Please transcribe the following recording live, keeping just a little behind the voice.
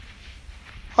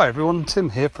Hi everyone,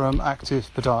 Tim here from Active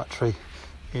Podiatry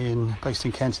based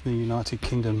in Kent in the United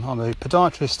Kingdom. I'm a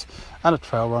podiatrist and a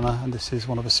trail runner, and this is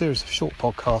one of a series of short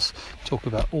podcasts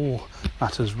talking about all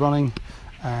matters running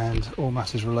and all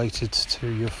matters related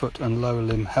to your foot and lower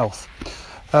limb health.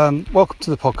 Welcome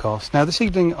to the podcast. Now this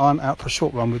evening I'm out for a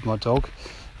short run with my dog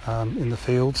in the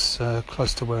fields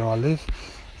close to where I live.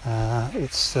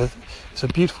 It's a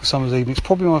beautiful summer's evening. It's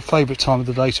probably my favourite time of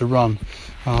the day to run,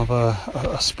 of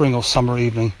a spring or summer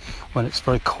evening when it's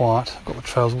very quiet. I've got the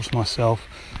trails all to myself.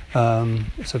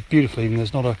 It's a beautiful evening.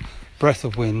 There's not a breath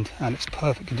of wind and it's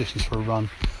perfect conditions for a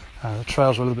run. The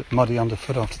trails are a little bit muddy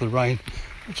underfoot after the rain,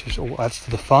 which all adds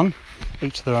to the fun.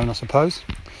 Each to their own, I suppose.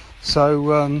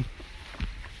 So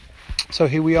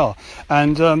here we are.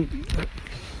 And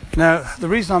now the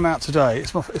reason I'm out today,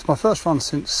 it's my first run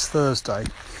since Thursday.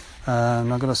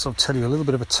 And I'm going to sort of tell you a little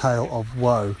bit of a tale of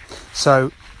woe.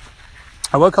 So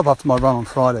I woke up after my run on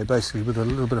Friday basically with a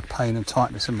little bit of pain and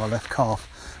tightness in my left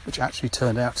calf, which actually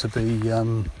turned out to be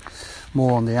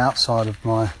more on the outside of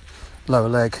my lower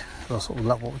leg, or sort of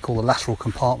what we call the lateral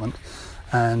compartment,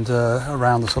 and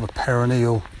around the sort of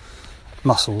peroneal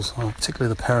muscles,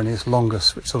 particularly the peroneus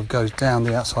longus, which sort of goes down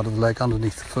the outside of the leg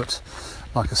underneath the foot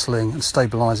like a sling and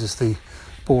stabilises the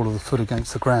ball of the foot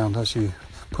against the ground as you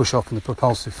push off in the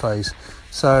propulsive phase.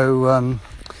 So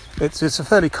it's a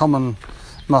fairly common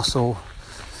muscle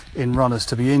in runners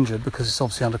to be injured because it's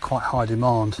obviously under quite high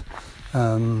demand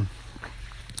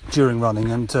during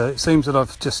running, and it seems that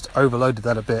I've just overloaded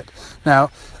that a bit.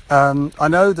 Now I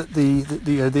know that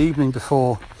the evening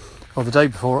before or the day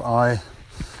before I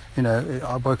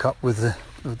woke up with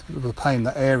the pain in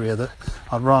that area that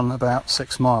I'd run about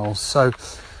 6 miles. So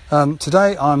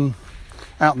today I'm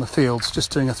out in the fields just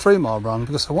doing a 3-mile run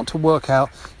because I want to work out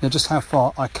just how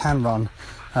far I can run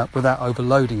without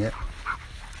overloading it.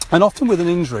 And often with a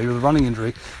running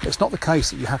injury, it's not the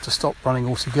case that you have to stop running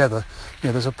altogether.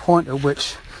 There's a point at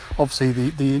which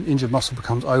obviously the injured muscle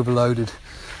becomes overloaded,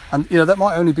 and that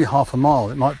might only be half a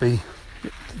mile. It might be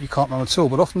you can't run at all,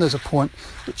 but often there's a point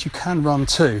which you can run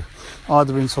to,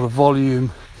 either in sort of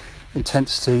volume,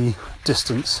 intensity,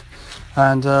 distance.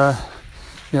 And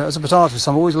as a podiatrist,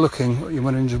 I'm always looking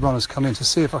when injured runners come in to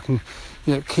see if I can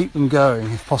keep them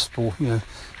going, if possible,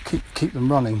 keep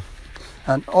them running.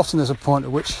 And often there's a point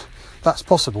at which that's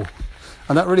possible,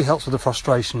 and that really helps with the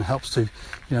frustration, helps to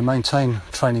maintain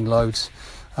training loads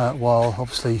while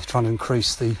obviously trying to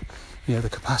increase the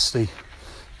capacity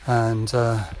and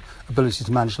ability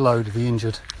to manage load of the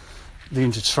injured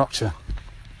structure.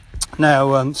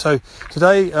 Now so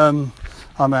today I'm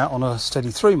out on a steady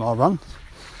 3-mile run.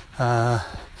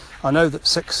 I know that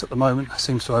 6 at the moment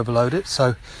seems to overload it,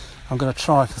 so I'm going to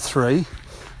try for 3,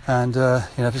 and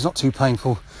if it's not too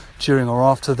painful during or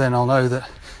after, then I'll know that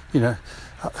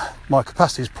my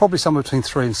capacity is probably somewhere between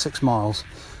 3 and 6 miles.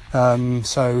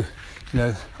 So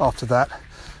after that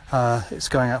it's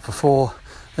going out for 4,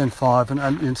 then 5, and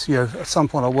at some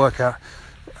point I'll work out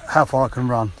how far I can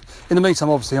run. In the meantime,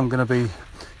 obviously I'm going to be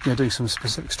doing some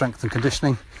specific strength and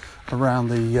conditioning around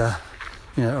the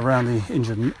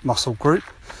injured muscle group.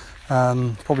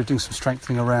 Probably doing some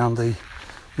strengthening around the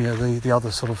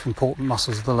other sort of important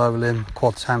muscles of the lower limb,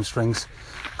 quads, hamstrings,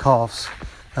 calves,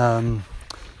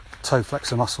 toe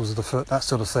flexor muscles of the foot, that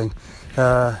sort of thing.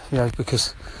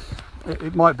 Because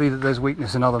it might be that there's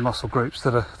weakness in other muscle groups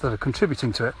that are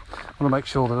contributing to it. I want to make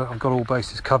sure that I've got all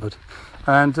bases covered.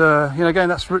 And again,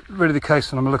 that's really the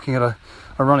case when I'm looking at a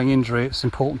running injury. It's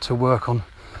important to work on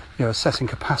assessing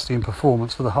capacity and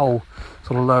performance for the whole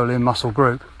sort of lower limb muscle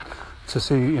group to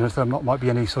see if there might be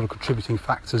any sort of contributing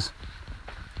factors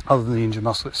other than the injured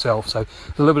muscle itself. So a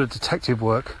little bit of detective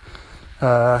work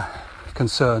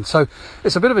concerned. So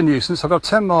it's a bit of a nuisance. I've got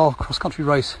a 10-mile cross-country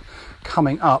race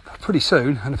coming up pretty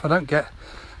soon, and if I don't get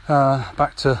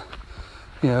back to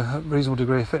a reasonable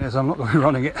degree of fitness, I'm not going to be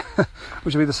running it,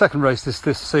 which will be the second race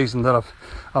this season that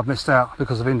I've missed out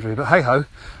because of injury. But hey ho,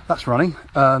 that's running.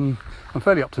 I'm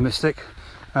fairly optimistic.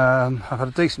 I've had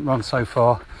a decent run so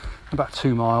far, about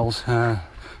 2 miles.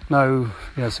 No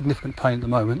significant pain at the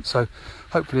moment, so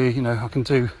hopefully I can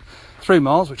do 3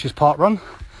 miles, which is part run.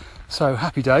 So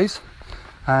happy days,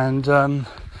 and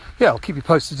I'll keep you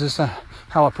posted as to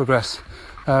how I progress.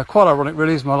 Quite ironic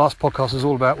really, as my last podcast was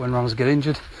all about when runners get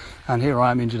injured, and here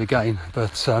I am injured again,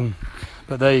 but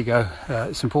there you go.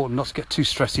 It's important not to get too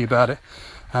stressy about it,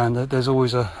 and there's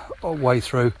always a way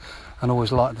through and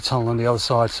always light in the tunnel on the other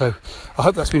side. So I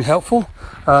hope that's been helpful.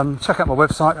 Check out my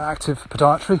website at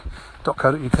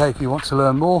activepodiatry.co.uk if you want to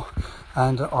learn more,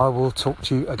 and I will talk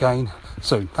to you again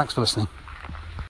soon. Thanks for listening.